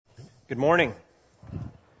Good morning.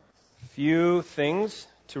 Few things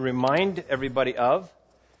to remind everybody of.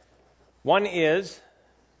 One is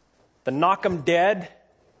the Knock 'em Dead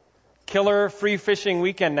killer free fishing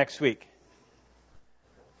weekend next week,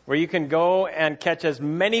 where you can go and catch as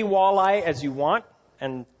many walleye as you want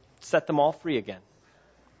and set them all free again.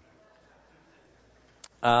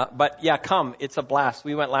 But yeah, come. It's a blast.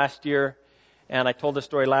 We went last year, and I told the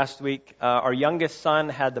story last week. Our youngest son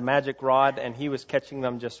had the magic rod, and he was catching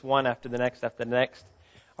them just one after the next after the next.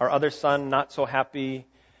 Our other son, not so happy,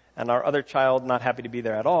 and our other child, not happy to be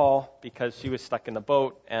there at all because she was stuck in the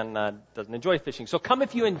boat and doesn't enjoy fishing. So come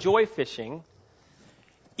if you enjoy fishing.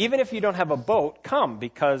 Even if you don't have a boat, come,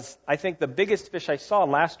 because I think the biggest fish I saw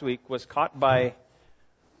last year was caught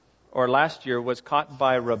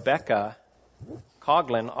by Rebecca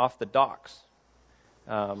Coughlin off the docks.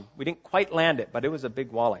 We didn't quite land it, but it was a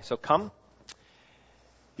big walleye. So come.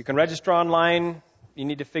 You can register online. You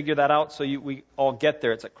need to figure that out so we all get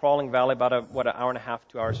there. It's at Crawling Valley, about an hour and a half,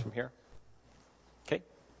 2 hours from here. Okay.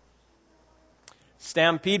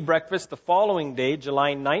 Stampede breakfast the following day,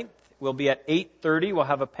 July 9th, will be at 8:30. We'll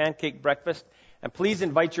have a pancake breakfast. And please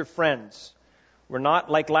invite your friends. We're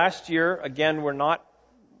not, like last year, again, we're not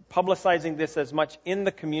publicizing this as much in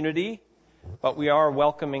the community, but we are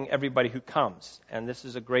welcoming everybody who comes. And this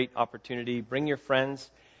is a great opportunity. Bring your friends.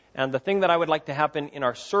 And the thing that I would like to happen in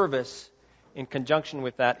our service in conjunction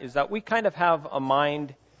with that is that we kind of have a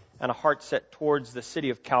mind and a heart set towards the city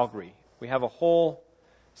of Calgary. We have a whole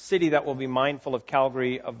city that will be mindful of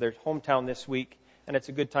Calgary, of their hometown this week. And it's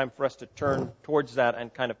a good time for us to turn towards that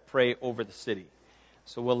and kind of pray over the city.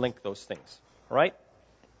 So we'll link those things. All right?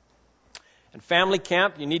 And family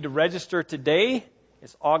camp, you need to register today.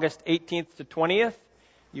 It's August 18th to 20th.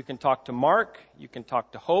 You can talk to Mark. You can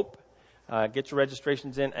talk to Hope. Get your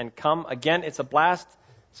registrations in and come. Again, it's a blast.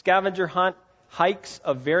 Scavenger hunt, hikes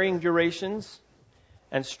of varying durations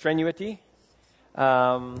and strenuity.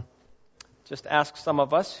 Just ask some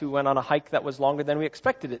of us who went on a hike that was longer than we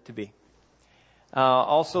expected it to be.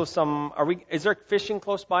 Also, is there fishing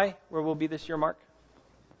close by where we'll be this year, Mark?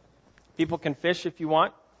 People can fish if you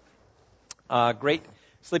want. Great.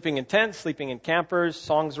 Sleeping in tents, sleeping in campers,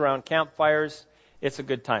 songs around campfires. It's a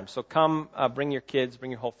good time. So come, bring your kids,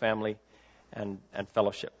 bring your whole family, and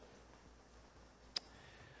fellowship.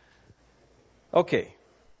 Okay.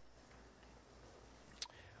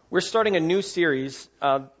 We're starting a new series.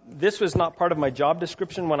 This was not part of my job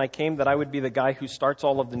description when I came, that I would be the guy who starts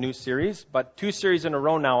all of the new series, but 2 series in a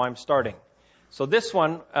row now I'm starting. So this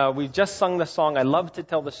one, we've just sung the song, I Love to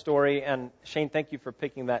Tell the Story, and Shane, thank you for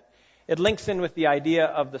picking that. It links in with the idea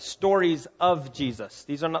of the stories of Jesus.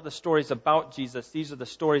 These are not the stories about Jesus. These are the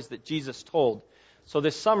stories that Jesus told. So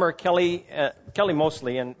this summer, Kelly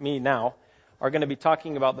mostly, and me now, are going to be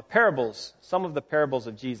talking about the parables, some of the parables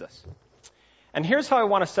of Jesus. And here's how I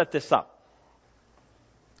want to set this up.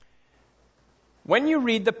 When you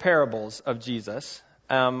read the parables of Jesus,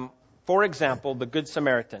 for example, the Good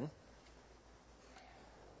Samaritan,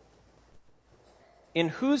 in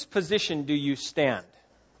whose position do you stand?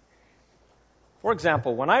 For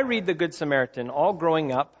example, when I read the Good Samaritan, all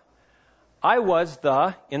growing up, I was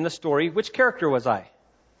in the story, which character was I?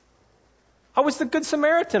 I was the Good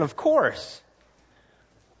Samaritan, of course.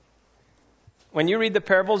 When you read the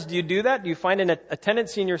parables, do you do that? Do you find a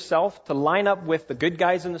tendency in yourself to line up with the good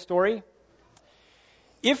guys in the story?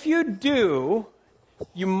 If you do,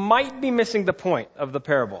 you might be missing the point of the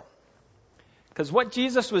parable. Because what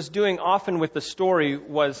Jesus was doing often with the story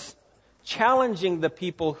was challenging the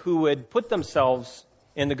people who would put themselves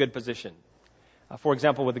in the good position. For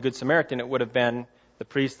example, with the Good Samaritan, it would have been the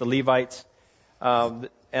priests, the Levites, and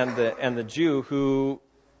the Jew, who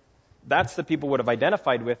that's the people would have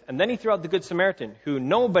identified with. And then he threw out the Good Samaritan, who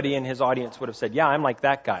nobody in his audience would have said, yeah, I'm like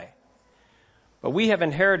that guy. But we have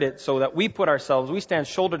inherited so that we stand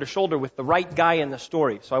shoulder to shoulder with the right guy in the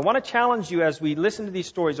story. So I want to challenge you as we listen to these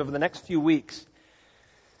stories over the next few weeks.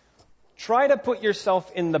 Try to put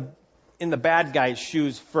yourself in the bad guy's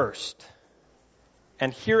shoes first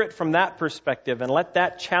and hear it from that perspective and let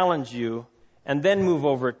that challenge you and then move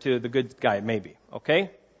over to the good guy maybe. Okay?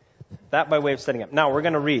 That by way of setting up. Now we're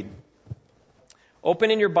going to read.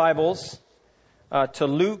 Open in your Bibles to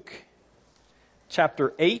Luke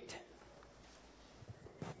chapter 8.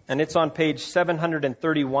 And it's on page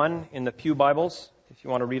 731 in the Pew Bibles, if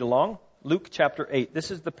you want to read along. Luke chapter 8.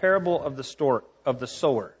 This is the parable of the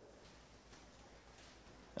sower.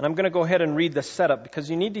 And I'm going to go ahead and read the setup because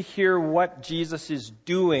you need to hear what Jesus is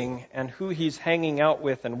doing and who he's hanging out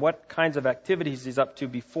with and what kinds of activities he's up to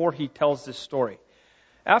before he tells this story.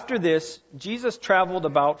 After this, Jesus traveled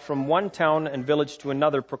about from one town and village to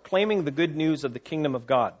another, proclaiming the good news of the kingdom of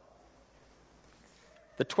God.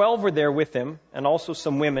 The 12 were there with him, and also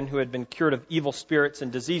some women who had been cured of evil spirits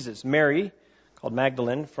and diseases. Mary, called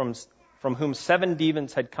Magdalene, from whom 7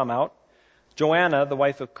 demons had come out. Joanna, the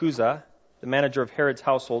wife of Chuza, the manager of Herod's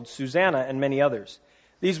household. Susanna, and many others.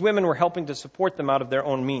 These women were helping to support them out of their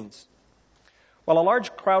own means. While a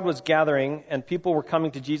large crowd was gathering and people were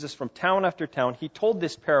coming to Jesus from town after town, he told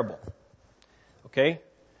this parable. Okay?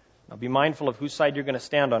 Now be mindful of whose side you're going to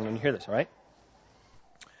stand on when you hear this, all right?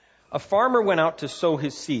 A farmer went out to sow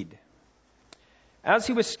his seed. As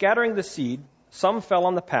he was scattering the seed, some fell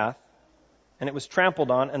on the path, and it was trampled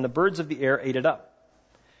on, and the birds of the air ate it up.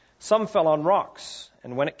 Some fell on rocks,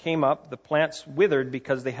 and when it came up, the plants withered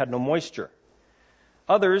because they had no moisture.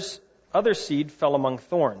 Other seed fell among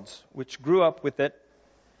thorns, which grew up with it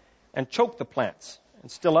and choked the plants. And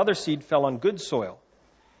still other seed fell on good soil.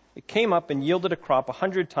 It came up and yielded a crop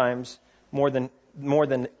 100 times more than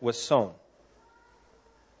was sown.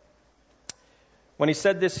 When he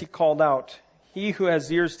said this, he called out, "He who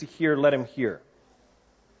has ears to hear, let him hear."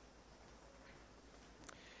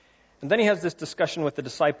 And then he has this discussion with the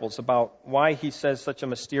disciples about why he says such a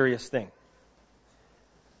mysterious thing.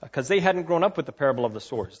 Because they hadn't grown up with the parable of the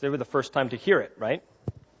swords. They were the first time to hear it, right?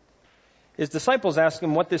 His disciples asked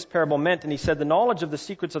him what this parable meant, and he said, "The knowledge of the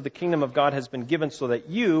secrets of the kingdom of God has been given to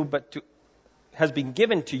you, but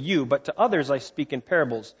to others I speak in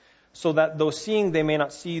parables, so that though seeing they may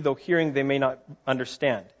not see, though hearing they may not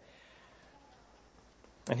understand."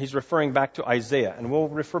 And he's referring back to Isaiah, and we'll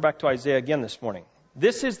refer back to Isaiah again this morning.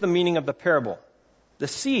 This is the meaning of the parable. The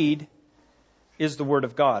seed is the word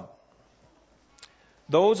of God.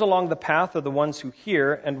 Those along the path are the ones who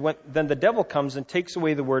hear, and then the devil comes and takes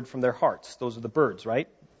away the word from their hearts. Those are the birds, right?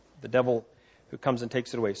 The devil who comes and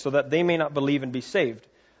takes it away, so that they may not believe and be saved.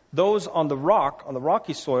 Those on the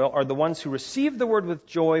rocky soil, are the ones who receive the word with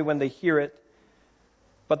joy when they hear it,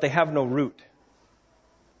 but they have no root.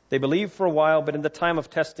 They believe for a while, but in the time of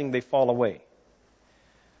testing they fall away.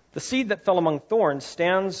 The seed that fell among thorns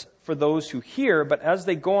stands for those who hear, but as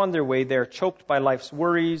they go on their way, they are choked by life's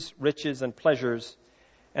worries, riches, and pleasures,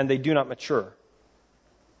 and they do not mature.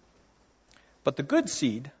 But the good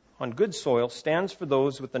seed on good soil stands for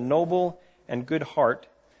those with a noble and good heart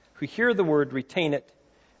who hear the word, retain it,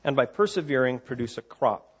 and by persevering produce a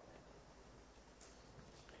crop.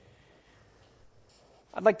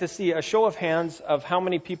 I'd like to see a show of hands of how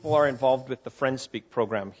many people are involved with the Friends Speak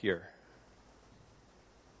program here.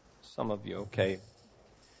 Some of you, okay.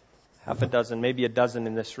 Half a dozen, maybe a dozen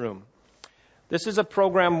in this room. This is a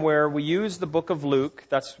program where we use the book of Luke,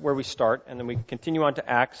 that's where we start, and then we continue on to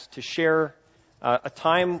Acts to share a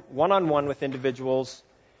time one-on-one with individuals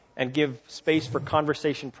and give space for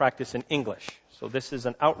conversation practice in English. So this is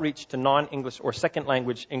an outreach to non-English or second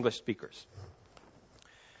language English speakers.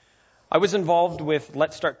 I was involved with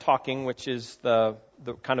Let's Start Talking, which is the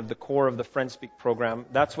kind of the core of the Friends Speak program.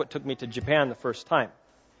 That's what took me to Japan the first time.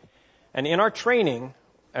 And in our training,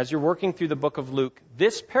 as you're working through the book of Luke,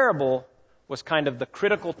 this parable was kind of the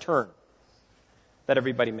critical turn that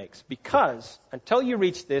everybody makes. Because until you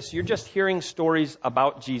reach this, you're just hearing stories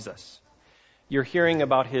about Jesus. You're hearing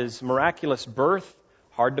about his miraculous birth,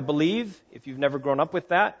 hard to believe if you've never grown up with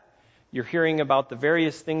that. You're hearing about the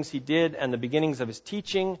various things he did and the beginnings of his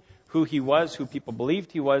teaching, who he was, who people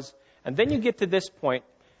believed he was. And then you get to this point,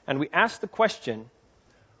 and we ask the question,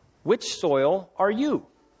 which soil are you?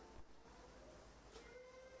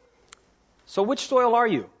 So which soil are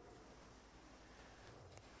you?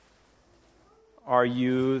 Are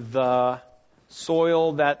you the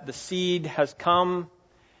soil that the seed has come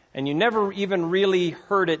and you never even really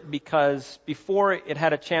heard it because before it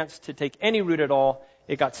had a chance to take any root at all,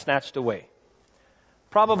 it got snatched away?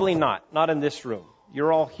 Probably not in this room.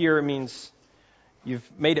 You're all here means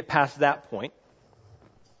you've made it past that point.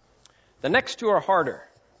 The next two are harder.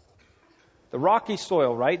 The rocky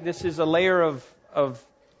soil, right? This is a layer of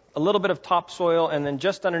a little bit of topsoil, and then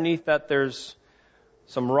just underneath that there's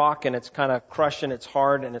some rock, and it's kind of crushed, and it's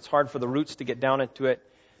hard for the roots to get down into it.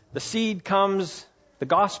 The seed comes, the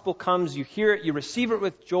gospel comes, you hear it, you receive it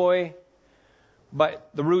with joy, but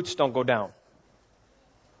the roots don't go down.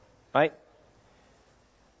 Right?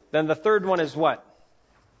 Then the third one is what?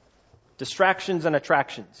 Distractions and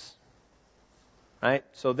attractions. Right?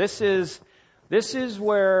 So this is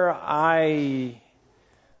where I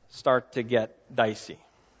start to get dicey.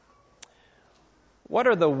 What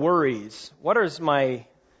are the worries? What is my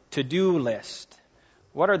to-do list?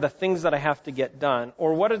 What are the things that I have to get done?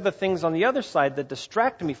 Or what are the things on the other side that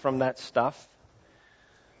distract me from that stuff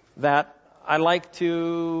that I like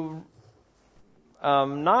to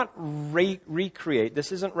not recreate?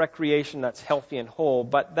 This isn't recreation that's healthy and whole,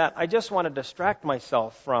 but that I just want to distract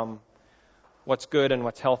myself from what's good and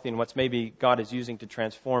what's healthy and what's maybe God is using to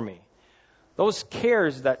transform me. Those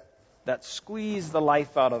cares that squeeze the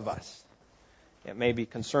life out of us. It may be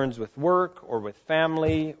concerns with work or with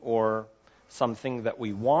family or something that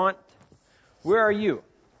we want. Where are you?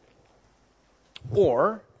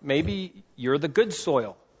 Or maybe you're the good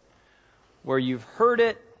soil, where you've heard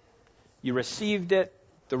it, you received it,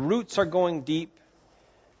 the roots are going deep,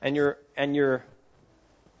 and you're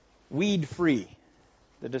weed free.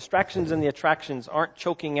 The distractions and the attractions aren't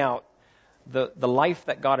choking out the life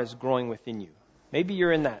that God is growing within you. Maybe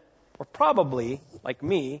you're in that. Or probably, like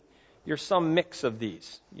me, you're some mix of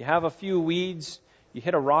these. You have a few weeds, you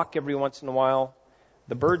hit a rock every once in a while.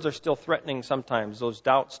 The birds are still threatening sometimes, those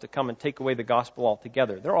doubts to come and take away the gospel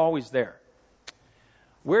altogether. They're always there.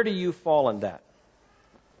 Where do you fall in that?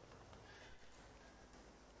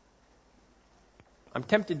 I'm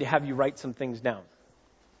tempted to have you write some things down,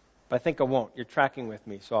 but I think I won't. You're tracking with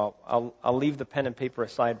me, so I'll leave the pen and paper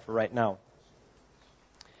aside for right now.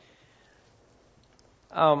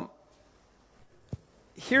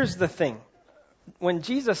 Here's the thing. When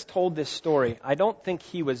Jesus told this story, I don't think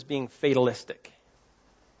he was being fatalistic.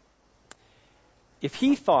 If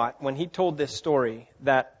he thought, when he told this story,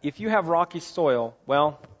 that if you have rocky soil,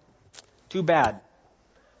 well, too bad.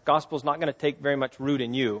 Gospel's not going to take very much root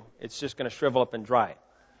in you. It's just going to shrivel up and dry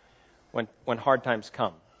when hard times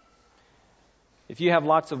come. If you have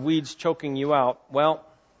lots of weeds choking you out, well,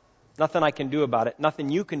 nothing I can do about it. Nothing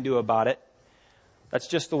you can do about it. That's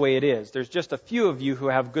just the way it is. There's just a few of you who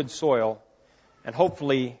have good soil, and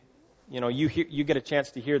hopefully, you get a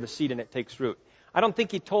chance to hear the seed and it takes root. I don't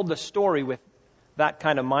think he told the story with that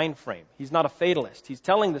kind of mind frame. He's not a fatalist. He's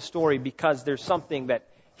telling the story because there's something that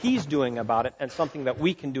he's doing about it and something that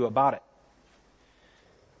we can do about it.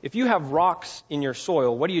 If you have rocks in your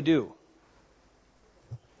soil, what do?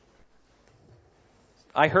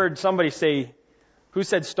 I heard somebody say, who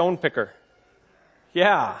said stone picker?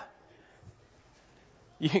 Yeah.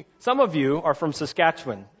 Some of you are from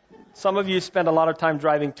Saskatchewan. Some of you spend a lot of time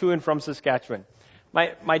driving to and from Saskatchewan.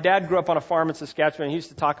 My dad grew up on a farm in Saskatchewan. He used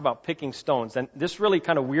to talk about picking stones. And this really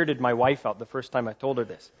kind of weirded my wife out the first time I told her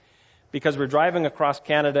this. Because we're driving across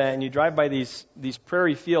Canada and you drive by these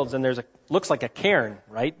prairie fields and looks like a cairn,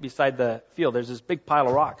 right? Beside the field. There's this big pile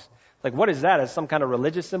of rocks. Like, what is that? Is some kind of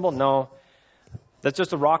religious symbol? No. That's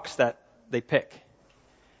just the rocks that they pick.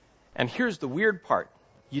 And here's the weird part.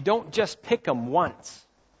 You don't just pick them once.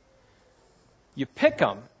 You pick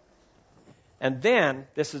them, and then,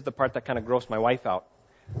 this is the part that kind of grossed my wife out,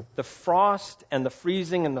 the frost and the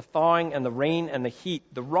freezing and the thawing and the rain and the heat,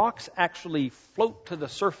 the rocks actually float to the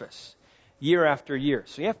surface year after year.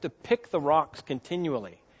 So you have to pick the rocks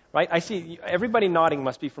continually, right? I see everybody nodding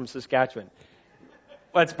must be from Saskatchewan.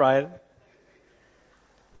 What's Brian?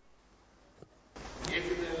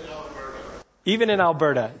 Even in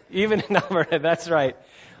Alberta, that's right.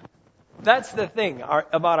 That's the thing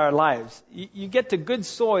about our lives. You get to good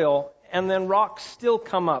soil, and then rocks still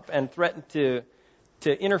come up and threaten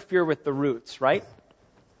to interfere with the roots, right?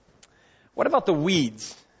 What about the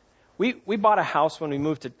weeds? We bought a house when we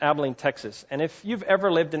moved to Abilene, Texas. And if you've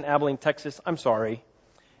ever lived in Abilene, Texas, I'm sorry.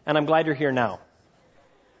 And I'm glad you're here now.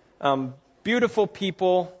 Beautiful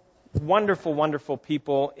people, wonderful, wonderful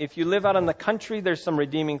people. If you live out in the country, there's some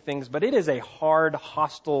redeeming things, but it is a hard,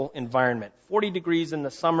 hostile environment. 40 degrees in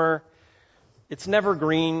the summer. It's never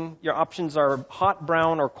green. Your options are hot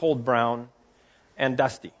brown or cold brown and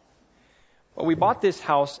dusty. But we bought this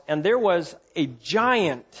house, and there was a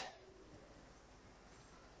giant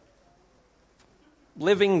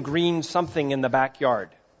living green something in the backyard.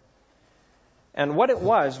 And what it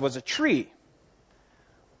was a tree.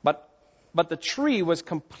 But the tree was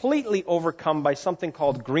completely overcome by something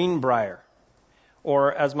called greenbrier.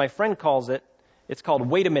 Or as my friend calls it, it's called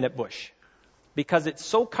wait a minute bush. Because it's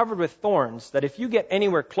so covered with thorns that if you get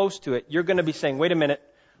anywhere close to it, you're going to be saying, wait a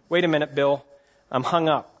minute, Bill, I'm hung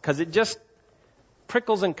up. Because it just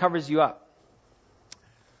prickles and covers you up.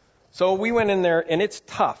 So we went in there, and it's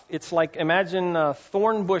tough. It's like, imagine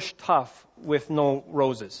thorn bush tough with no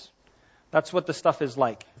roses. That's what the stuff is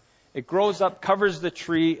like. It grows up, covers the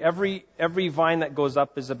tree. Every vine that goes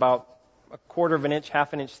up is about a quarter of an inch,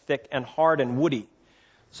 half an inch thick, and hard and woody.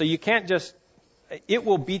 So you can't just, it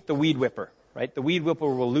will beat the weed whipper. Right? The weed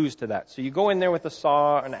whipper will lose to that. So you go in there with a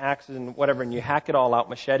saw, an axe, and whatever, and you hack it all out,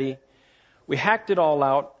 machete. We hacked it all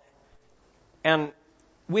out, and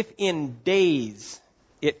within days,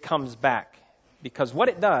 it comes back. Because what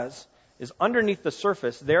it does is underneath the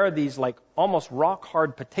surface, there are these like almost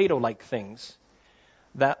rock-hard potato-like things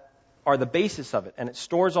that are the basis of it. And it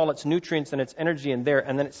stores all its nutrients and its energy in there,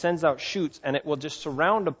 and then it sends out shoots, and it will just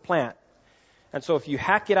surround a plant And so if you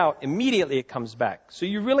hack it out, immediately it comes back. So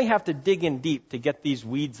you really have to dig in deep to get these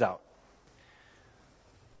weeds out.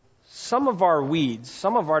 Some of our weeds,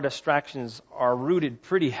 some of our distractions are rooted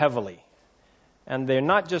pretty heavily. And they're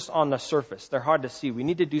not just on the surface. They're hard to see. We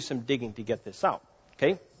need to do some digging to get this out.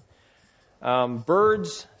 Okay?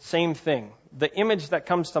 Birds, same thing. The image that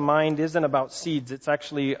comes to mind isn't about seeds. It's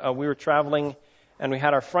actually, we were traveling and we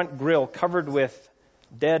had our front grill covered with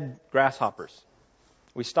dead grasshoppers.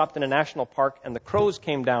 We stopped in a national park and the crows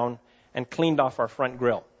came down and cleaned off our front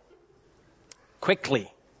grill.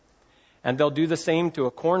 Quickly. And they'll do the same to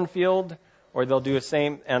a cornfield, or they'll do the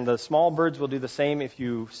same, and the small birds will do the same. If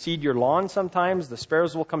you seed your lawn sometimes, the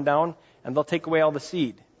sparrows will come down and they'll take away all the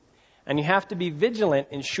seed. And you have to be vigilant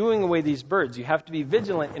in shooing away these birds. You have to be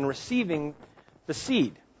vigilant in receiving the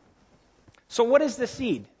seed. So what is the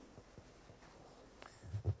seed?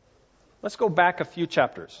 Let's go back a few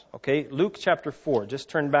chapters, okay? Luke chapter 4. Just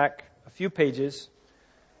turn back a few pages.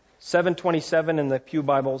 727 in the Pew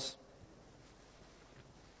Bibles.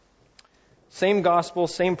 Same gospel,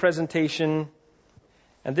 same presentation.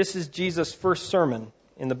 And this is Jesus' first sermon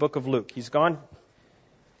in the book of Luke. He's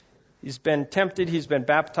been tempted, he's been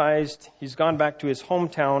baptized, he's gone back to his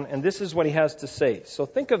hometown, and this is what he has to say. So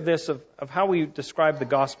think of this, of how we describe the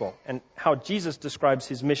gospel and how Jesus describes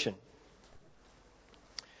his mission.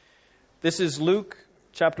 This is Luke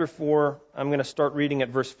chapter 4. I'm going to start reading at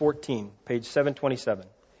verse 14, page 727.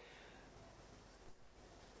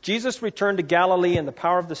 Jesus returned to Galilee in the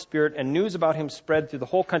power of the Spirit, and news about him spread through the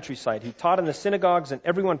whole countryside. He taught in the synagogues, and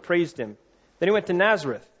everyone praised him. Then he went to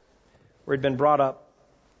Nazareth, where he'd been brought up.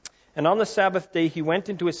 And on the Sabbath day he went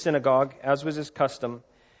into his synagogue, as was his custom,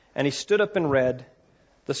 and he stood up and read.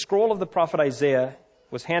 The scroll of the prophet Isaiah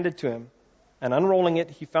was handed to him, and unrolling it,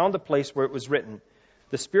 he found the place where it was written,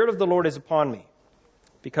 "The Spirit of the Lord is upon me,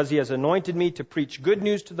 because he has anointed me to preach good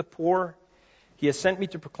news to the poor. He has sent me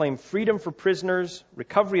to proclaim freedom for prisoners,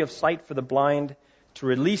 recovery of sight for the blind, to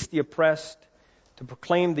release the oppressed, to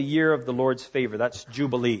proclaim the year of the Lord's favor." That's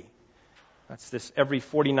Jubilee. That's this every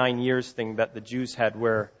 49 years thing that the Jews had,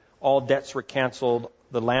 where all debts were canceled,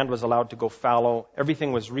 the land was allowed to go fallow,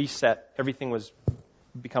 everything was reset, everything was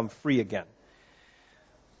become free again.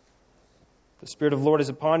 The Spirit of the Lord is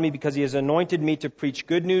upon me because he has anointed me to preach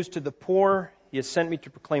good news to the poor. He has sent me to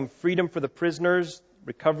proclaim freedom for the prisoners,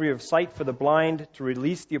 recovery of sight for the blind, to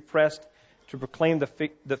release the oppressed, to proclaim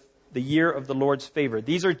the year of the Lord's favor.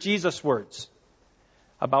 These are Jesus' words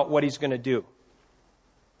about what he's going to do.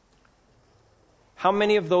 How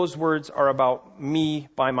many of those words are about me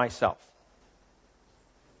by myself?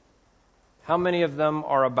 How many of them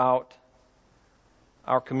are about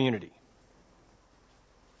our community?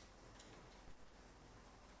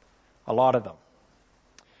 A lot of them.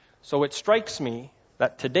 So it strikes me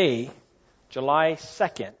that today, July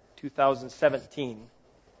 2nd, 2017,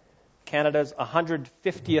 Canada's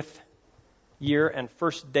 150th year and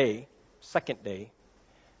second day,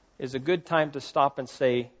 is a good time to stop and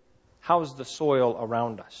say, how's the soil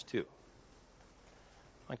around us, too?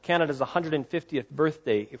 On Canada's 150th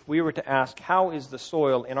birthday, if we were to ask, how is the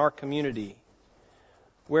soil in our community?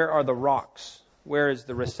 Where are the rocks? Where is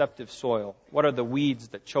the receptive soil? What are the weeds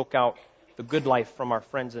that choke out the good life from our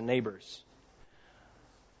friends and neighbors?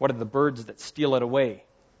 What are the birds that steal it away?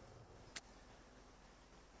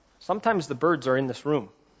 Sometimes the birds are in this room,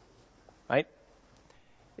 right?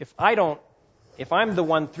 If I'm the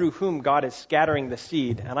one through whom God is scattering the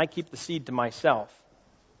seed, and I keep the seed to myself,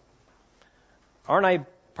 aren't I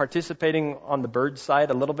participating on the bird side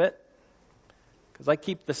a little bit? Because I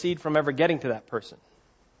keep the seed from ever getting to that person,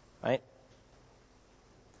 right?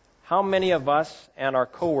 How many of us and our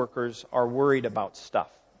coworkers are worried about stuff?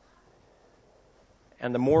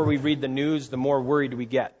 And the more we read the news, the more worried we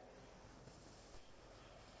get.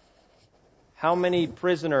 How many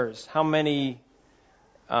prisoners, how many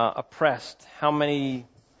oppressed, how many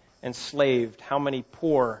enslaved, how many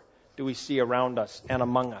poor do we see around us and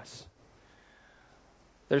among us?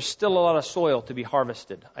 There's still a lot of soil to be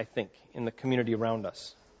harvested, I think, in the community around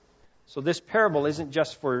us. So this parable isn't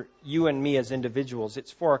just for you and me as individuals,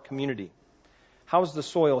 it's for our community. How's the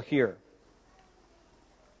soil here?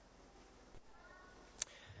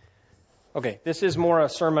 Okay, this is more a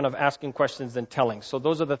sermon of asking questions than telling. So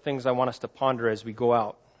those are the things I want us to ponder as we go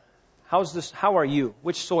out. How are you?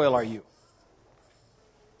 Which soil are you?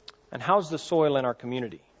 And how's the soil in our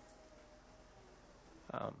community?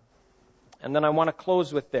 And then I want to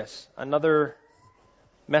close with this, another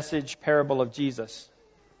message parable of Jesus.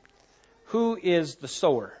 Who is the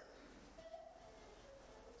sower?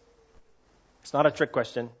 It's not a trick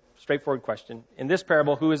question, straightforward question. In this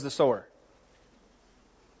parable, who is the sower?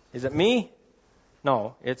 Is it me?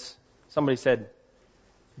 No, it's Somebody said,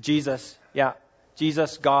 Jesus. Yeah,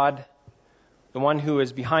 Jesus, God, the one who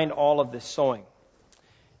is behind all of this sowing.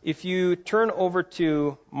 If you turn over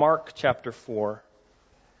to Mark chapter 4,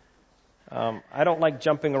 I don't like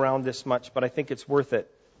jumping around this much, but I think it's worth it.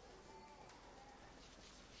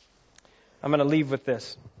 I'm going to leave with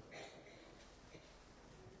this.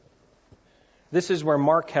 This is where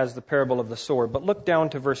Mark has the parable of the sower, but look down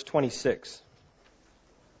to verse 26.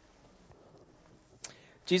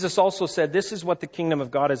 Jesus also said, "This is what the kingdom of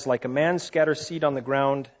God is like. A man scatters seed on the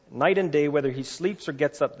ground. Night and day, whether he sleeps or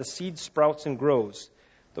gets up, the seed sprouts and grows,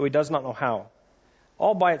 though he does not know how.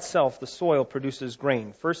 All by itself, the soil produces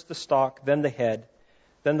grain. First the stalk, then the head,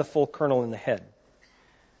 then the full kernel in the head.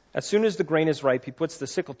 As soon as the grain is ripe, he puts the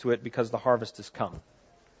sickle to it because the harvest has come."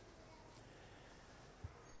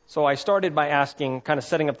 So I started by asking, kind of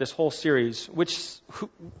setting up this whole series,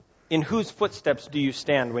 in whose footsteps do you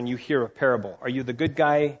stand when you hear a parable? Are you the good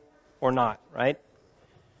guy or not, right?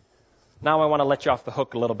 Now I want to let you off the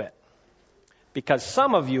hook a little bit. Because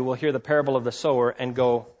some of you will hear the parable of the sower and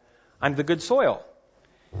go, I'm the good soil.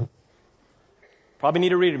 Probably need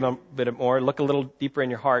to read a bit more, look a little deeper in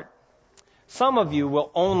your heart. Some of you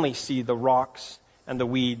will only see the rocks and the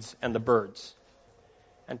weeds and the birds.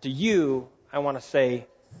 And to you, I want to say,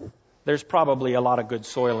 there's probably a lot of good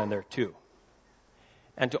soil in there too.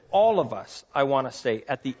 And to all of us, I want to say,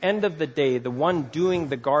 at the end of the day, the one doing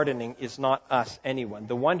the gardening is not us, anyone.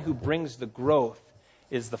 The one who brings the growth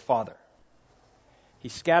is the Father. He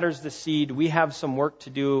scatters the seed. We have some work to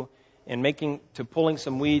do in pulling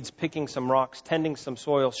some weeds, picking some rocks, tending some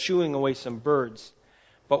soil, shooing away some birds.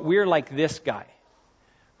 But we're like this guy,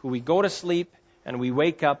 who we go to sleep and we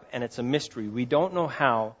wake up and it's a mystery. We don't know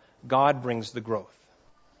how God brings the growth.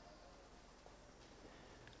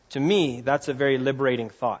 To me, that's a very liberating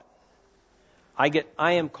thought.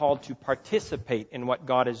 I am called to participate in what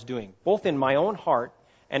God is doing, both in my own heart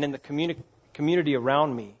and in the community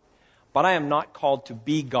around me. But I am not called to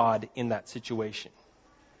be God in that situation.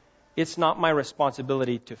 It's not my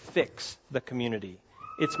responsibility to fix the community.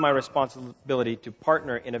 It's my responsibility to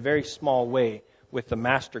partner in a very small way with the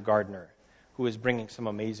master gardener who is bringing some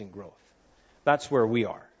amazing growth. That's where we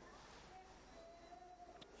are.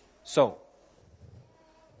 So,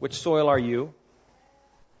 which soil are you?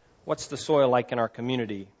 What's the soil like in our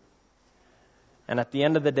community? And at the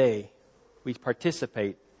end of the day, we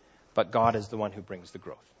participate, but God is the one who brings the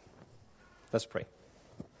growth. Let's pray.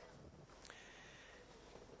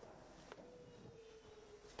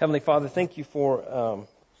 Heavenly Father, thank you for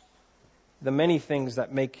the many things that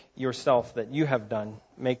you have done,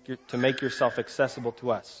 to make yourself accessible to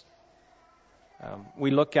us. We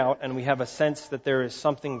look out and we have a sense that there is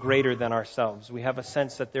something greater than ourselves. We have a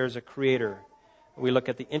sense that there is a creator. We look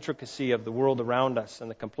at the intricacy of the world around us and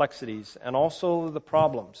the complexities and also the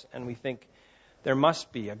problems, and we think there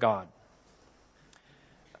must be a God.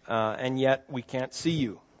 And yet we can't see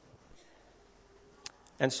you.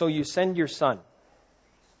 And so you send your Son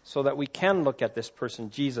so that we can look at this person,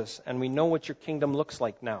 Jesus, and we know what your kingdom looks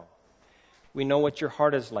like now. We know what your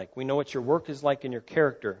heart is like. We know what your work is like and your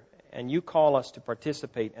character. And you call us to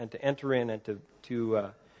participate and to enter in and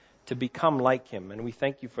to become like him. And we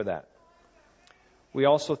thank you for that. We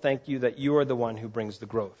also thank you that you are the one who brings the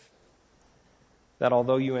growth. That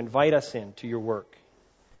although you invite us into your work,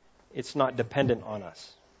 it's not dependent on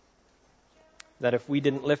us. That if we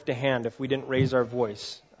didn't lift a hand, if we didn't raise our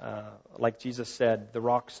voice, like Jesus said, the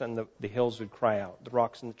rocks and the hills would cry out. The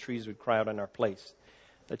rocks and the trees would cry out in our place.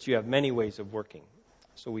 That you have many ways of working.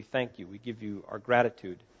 So we thank you. We give you our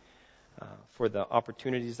gratitude for the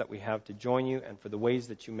opportunities that we have to join you and for the ways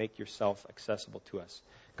that you make yourself accessible to us.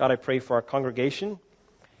 God, I pray for our congregation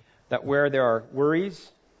that where there are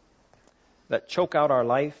worries that choke out our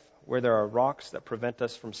life, where there are rocks that prevent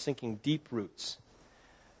us from sinking deep roots,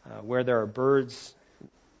 where there are birds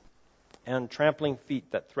and trampling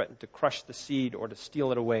feet that threaten to crush the seed or to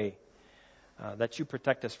steal it away, that you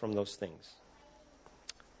protect us from those things.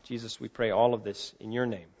 Jesus, we pray all of this in your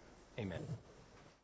name. Amen.